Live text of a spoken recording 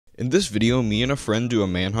In this video, me and a friend do a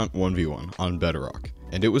Manhunt 1v1 on Bedrock,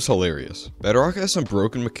 and it was hilarious. Bedrock has some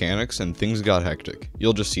broken mechanics and things got hectic.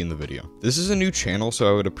 You'll just see in the video. This is a new channel, so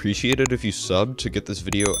I would appreciate it if you subbed to get this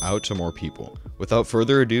video out to more people. Without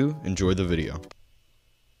further ado, enjoy the video.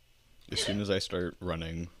 As soon as I start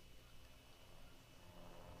running...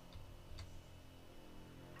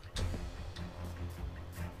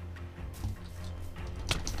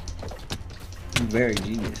 You're very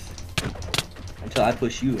genius. Until I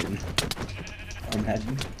push you in. I'm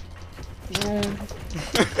happy.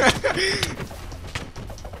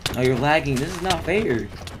 Oh, you're lagging. This is not fair.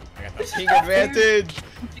 I got the king advantage!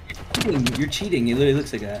 You're cheating. It literally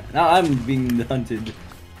looks like that. Now I'm being hunted.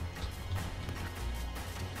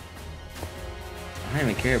 I don't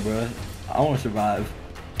even care, bro. I want to survive.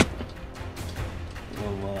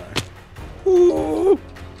 Oh, my. Ooh.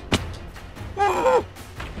 Ah.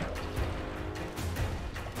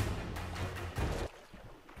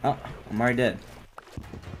 Oh, I'm already dead.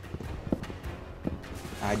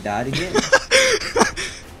 I died again.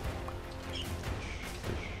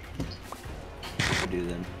 What do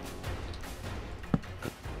then?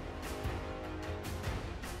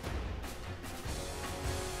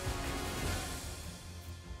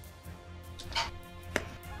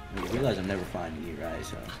 You realize I'm never finding you, right?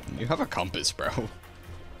 So You have a compass, bro.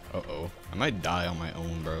 Uh-oh. I might die on my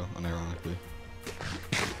own, bro, unironically.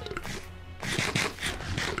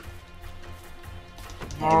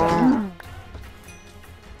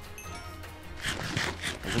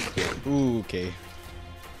 Ooh, okay.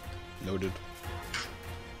 Noted.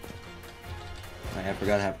 I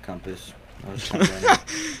forgot to have a compass.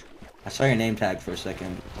 I saw your name tag for a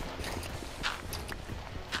second.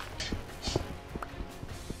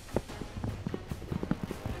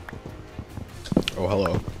 Oh,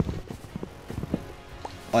 hello.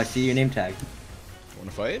 Oh, I see your name tag.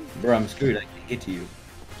 Wanna fight? Bro, I'm screwed. I can't get to you.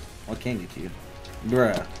 Well, I can't get to you.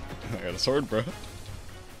 Bruh. I got a sword, bro. See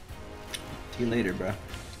you later, bro.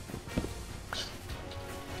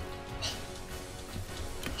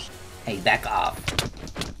 Hey, back off.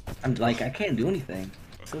 I'm like, I can't do anything.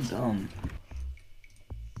 So dumb.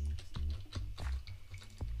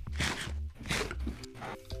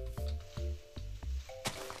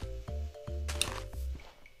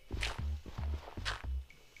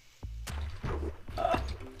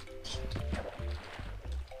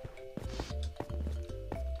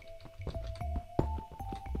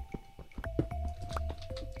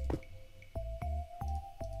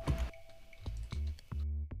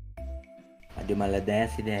 I do my little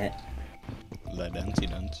dancey that. La dancey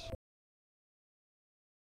dance.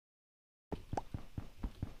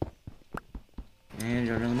 And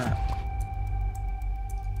you're on the map.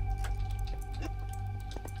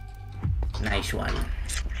 Nice one.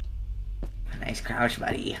 Nice crouch,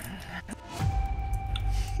 buddy.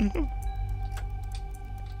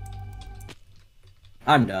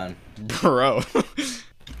 I'm done. Bro.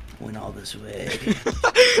 Went all this way.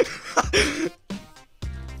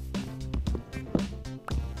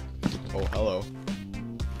 Oh, hello.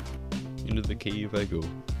 Into the cave I go.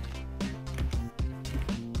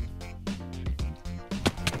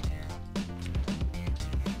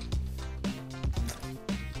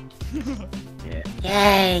 Yeah.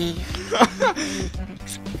 Yay!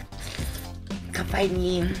 Come find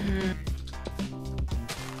me.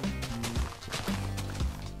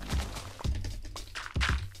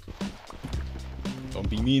 Don't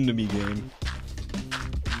be mean to me, game.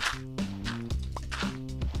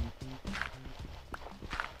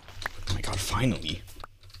 Oh my god, finally.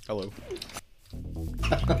 Hello.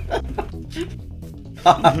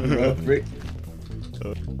 Bro, Rick.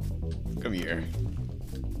 Come here.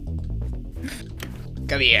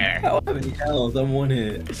 Come here. I don't have any health. I'm one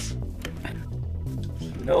hit.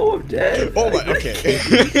 No, I'm dead. Oh my, okay.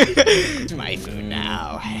 It's my food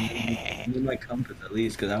now. I need my compass at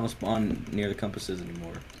least, because I don't spawn near the compasses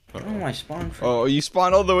anymore. I don't know why I spawn from. Oh, you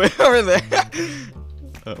spawned all the way over there.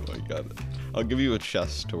 Oh my god. I'll give you a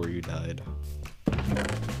chest to where you died.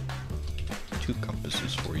 2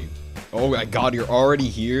 compasses for you. Oh my god, you're already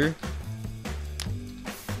here?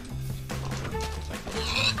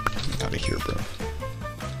 Get out of here, bro.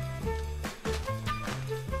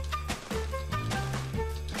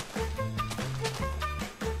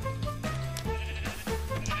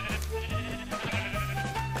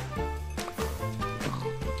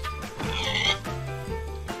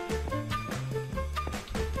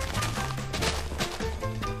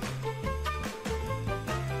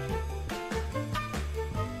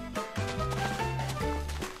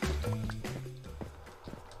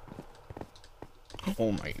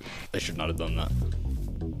 Oh my, I should not have done that.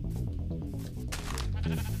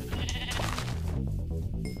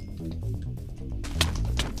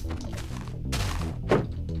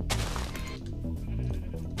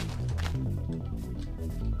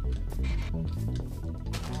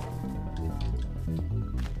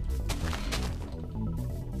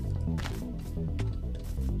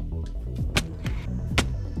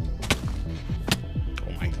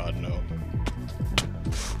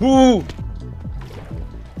 Ooh!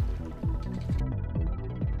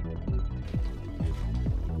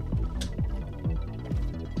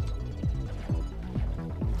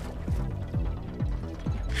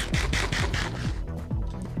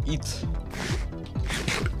 Eat.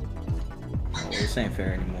 Oh, this ain't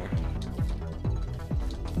fair anymore.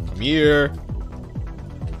 Come here.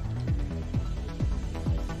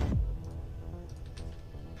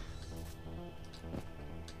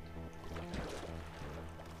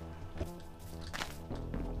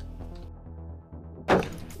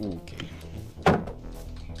 Okay.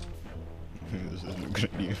 This is a good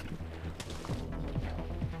idea.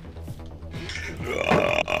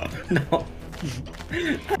 No.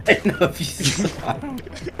 I don't know if you see the bottom.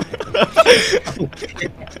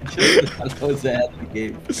 That was out of the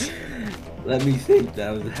game. Let me think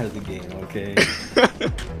that was out of the game, okay?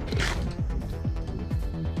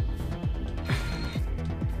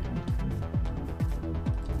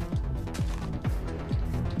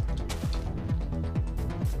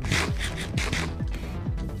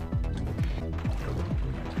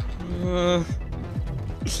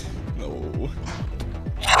 No.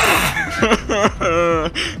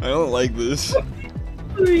 I don't like this.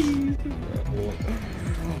 Please.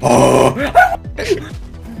 Oh!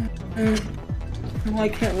 No, I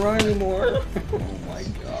can't run anymore. Oh my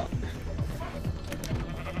god.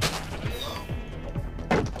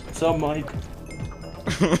 What's up, Mike?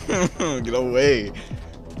 Get away.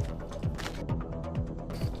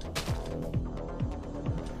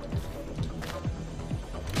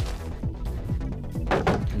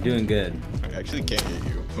 I'm doing good. I actually can't get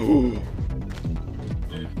you. Ooh.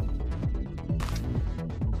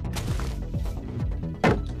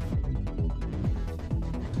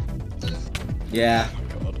 Yeah.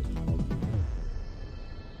 Oh god.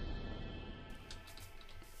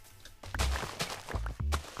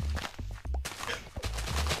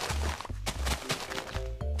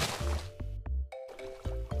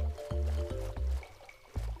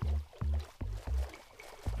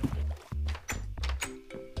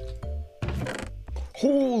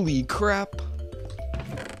 Holy crap.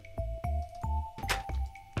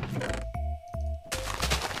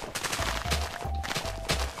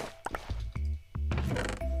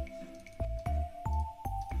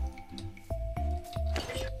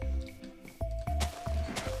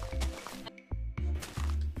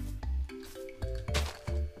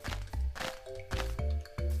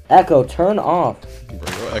 Echo, turn off.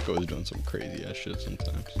 Bro, your Echo is doing some crazy ass shit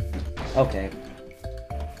sometimes. Okay.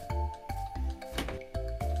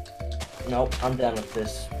 Nope, I'm done with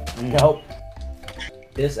this. Nope.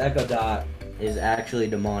 This Echo Dot is actually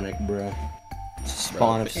demonic, bro.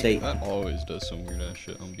 Spawn Bro, of Satan. That always does some weird ass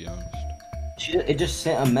shit, I'll be honest. It just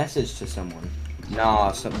sent a message to someone.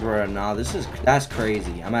 Nah, bro, nah, that's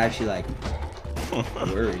crazy. I'm actually like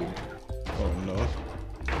worried. Oh no.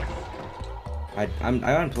 I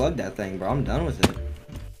unplugged that thing, bro. I'm done with it.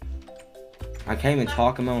 I can't even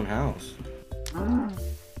talk in my own house. Oh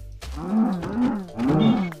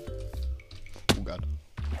god.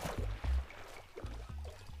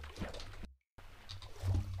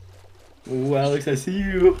 Ooh, Alex, I see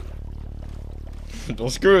you. Don't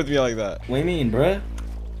screw with me like that. What do you mean, bruh?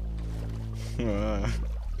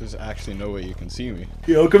 There's actually no way you can see me.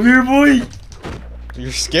 Yo, come here, boy.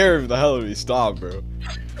 You're scared of the hell of me. Stop, bro.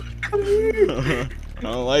 Come here. I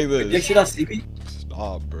don't like You this. should not see me.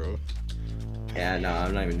 Stop, bro. Yeah, no,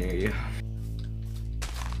 I'm not even near you.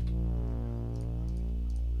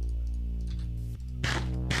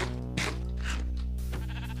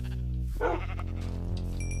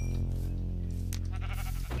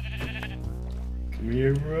 Come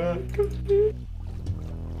here, bro. Come here.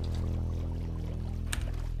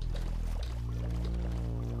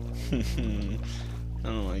 I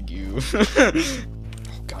don't like you. Oh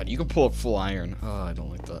god, you can pull up full iron. Oh, I don't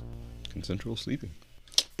like that. Consensual sleeping.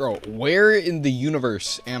 Bro, where in the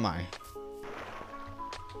universe am I?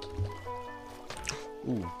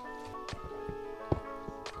 Ooh.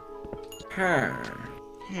 I'm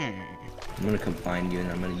gonna come find you and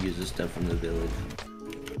I'm gonna use the stuff from the village.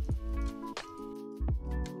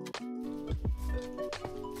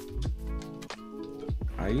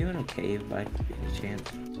 Are you in a cave by any chance?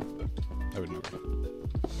 I would never know.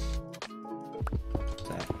 What's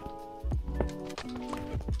that?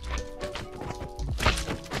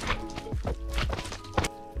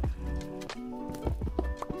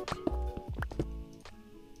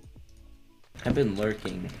 I've been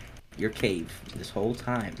lurking your cave this whole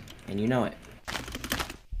time, and you know it.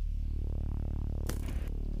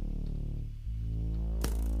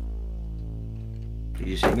 Did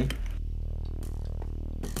you see me?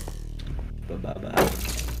 Bye-bye.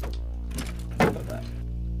 Bye-bye.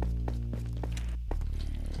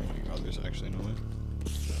 There's actually no way.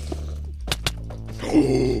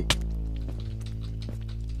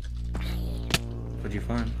 What'd you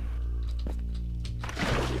find?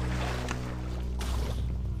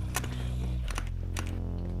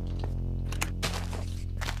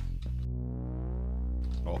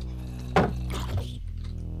 Oh.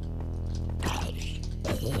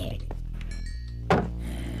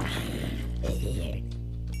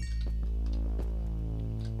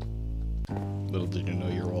 Little did you know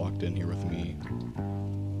you were locked in here with me.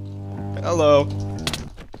 Hello.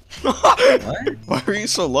 What? Why were you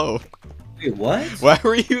so low? Wait, what? Why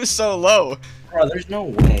were you so low? Bro, there's no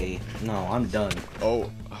way. No, I'm done. Oh,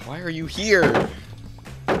 why are you here?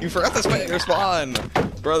 You forgot to set your spawn.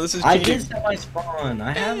 Bro, this is I cheating. did set my spawn.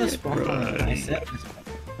 I have a spawn. I set my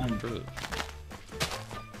spawn. Bro,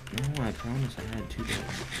 No, I promise I had 2 days.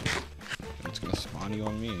 it's gonna spawn you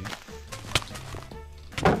on me.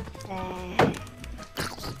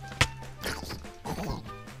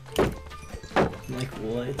 Like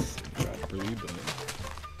what? Properly, but...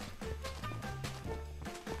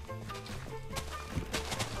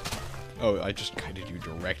 Oh, I just guided you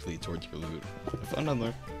directly towards your loot. Have fun down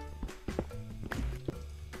there.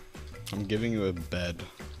 I'm giving you a bed.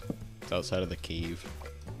 It's outside of the cave.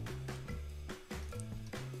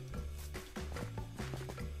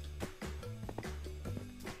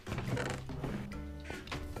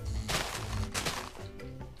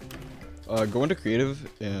 Go into creative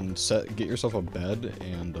and get yourself a bed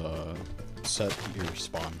and set your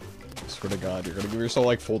spawn. I swear to God, you're gonna give yourself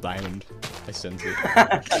like full diamond. I sense it.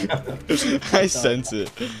 I sense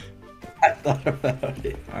it. I thought about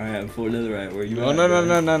it. Alright, I'm full to the right. Where you No, at, no, no,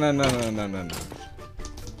 bro? no, no, no, no, no, no, no.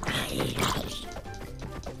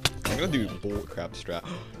 I'm gonna do bullcrap strat.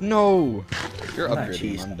 No! You're I'm not upgrading.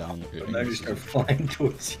 cheese. I'm downgrading. I just start flying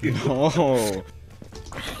towards you. No!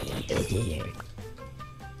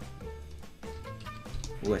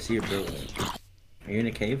 Oh, I see your build. Are you in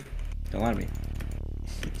a cave? Don't lie to me.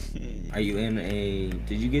 Are you in a...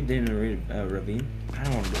 Did you get in a ravine? I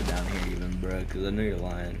don't want to go down here even, bro, because I know you're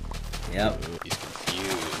lying. Yep. He's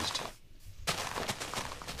confused.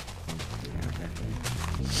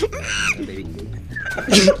 Baby.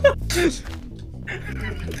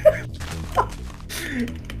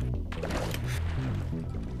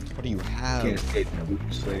 What do you have? Can't escape the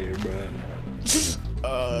Slayer, bro.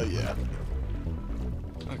 Yeah.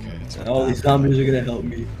 Okay, it's not All that these zombies are gonna help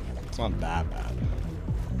me. It's not that bad.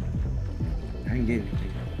 I didn't get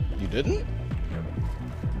anything. You didn't?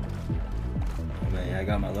 Oh, man, I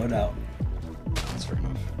got my loadout. That's fair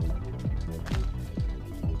enough.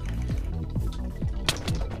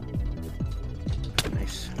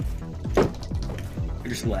 Nice.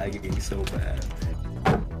 You're just lagging so bad. I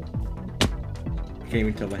can't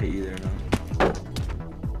even tell if I hit you there or not.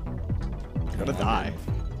 You're gonna die.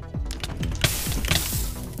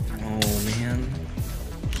 Oh, man.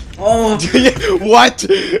 Oh! What?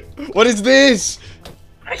 What is this?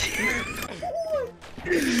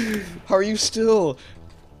 How are you still?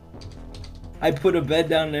 I put a bed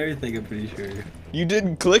down and everything, I'm pretty sure. You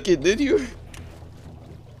didn't click it, did you?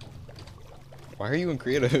 Why are you in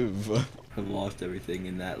creative? I lost everything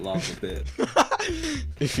in that lava pit.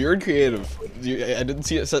 If you're in creative, I didn't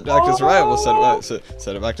see it set back to survival.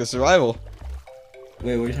 Set it back to survival.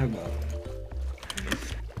 Wait, what are you talking about?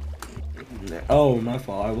 Oh, my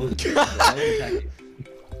fault. I wasn't.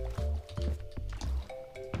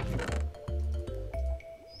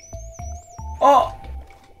 Oh!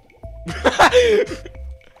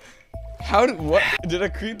 How did what? Did a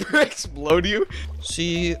creeper explode you?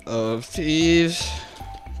 Sea of Thieves.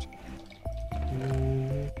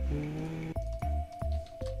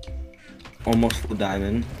 Almost full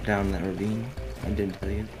diamond down that ravine. I didn't tell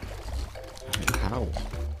you. How?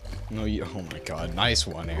 No, you. Oh my God! Nice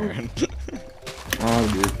one, Aaron. Oh,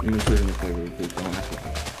 dude. Let me put it in the car real quick. Don't ask me.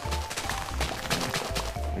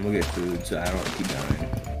 I'm gonna get food so I don't keep dying.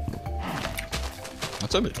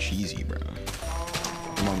 That's a bit cheesy, bro.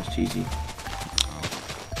 My mom's cheesy. Oh.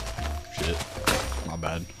 Shit. My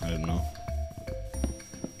bad. I didn't know.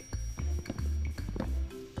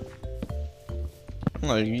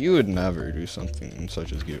 Like, you would never do something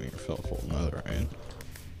such as giving yourself full netherite.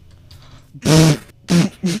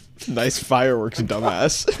 Nice fireworks,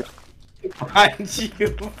 dumbass. Behind you,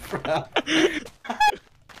 bro.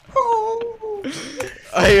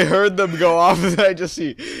 I heard them go off and I just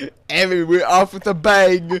see Emmy went off with a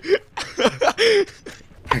bang.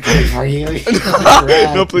 Are you?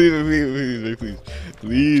 No, please.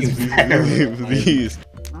 Please.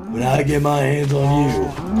 When I get my hands on you.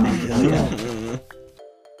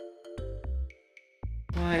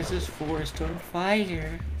 Why is this forest on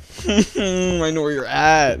fire? I know where you're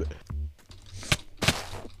at.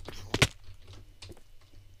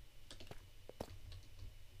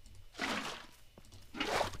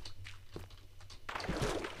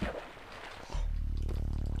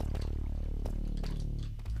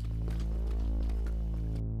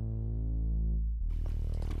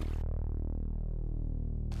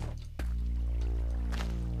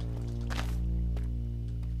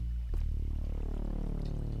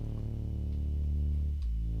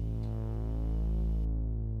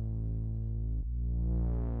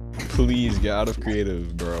 Please get out of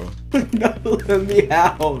creative, bro. No, let me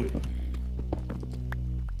out.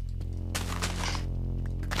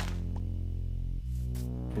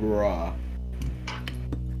 Bruh.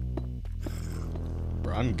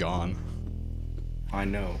 Bro, I'm gone. I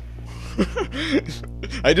know.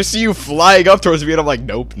 I just see you flying up towards me and I'm like,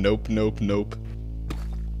 nope, nope, nope, nope.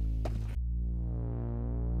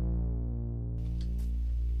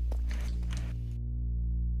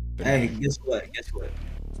 Hey, guess what? Guess what?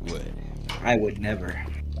 What? I would never.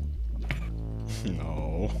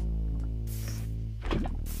 No.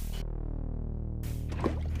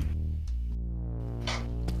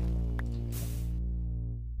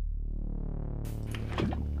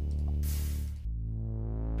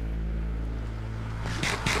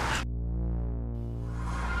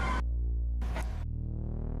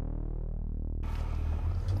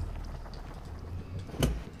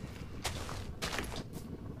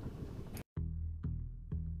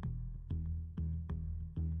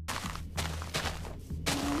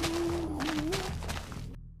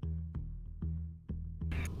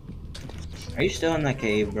 Are you still in that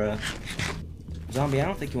cave, bruh? Zombie, I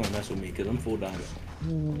don't think you want to mess with me because I'm full diamond. I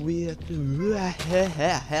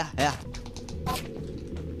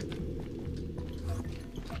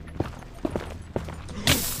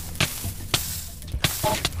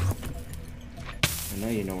know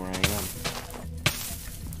you know where I am.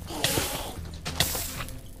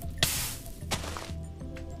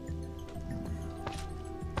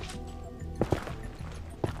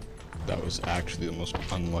 That was actually the most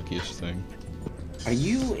unluckiest thing. Are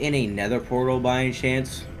you in a nether portal by any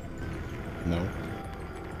chance? No.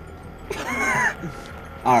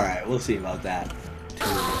 Alright, we'll see about that.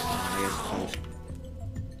 I guess.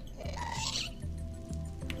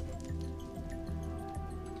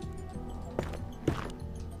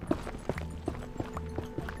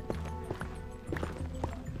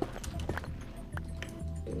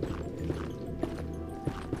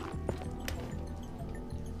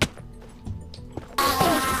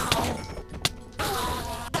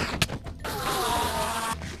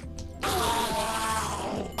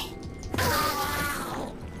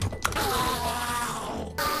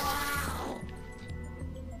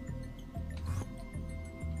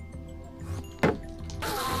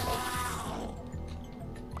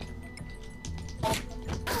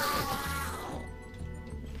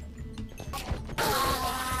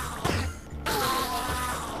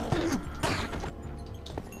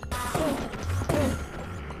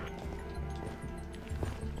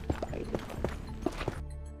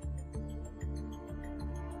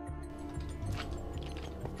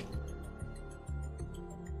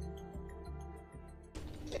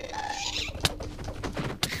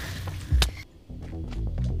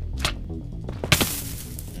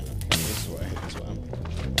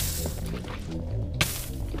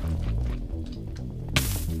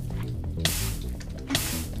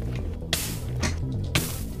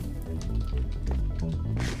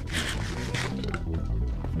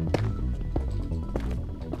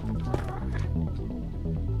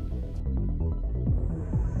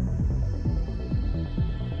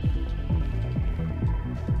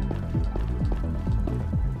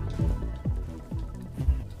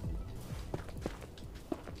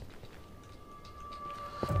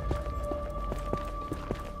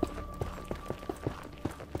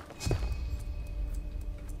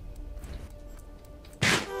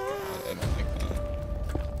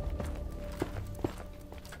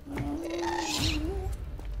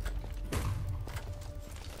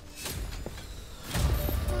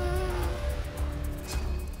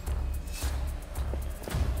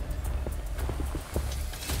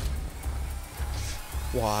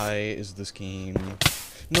 Why is this game?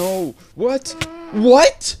 No! What?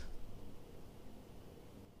 What?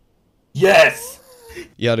 Yes!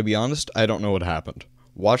 Yeah, to be honest, I don't know what happened.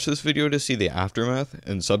 Watch this video to see the aftermath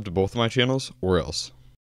and sub to both of my channels, or else.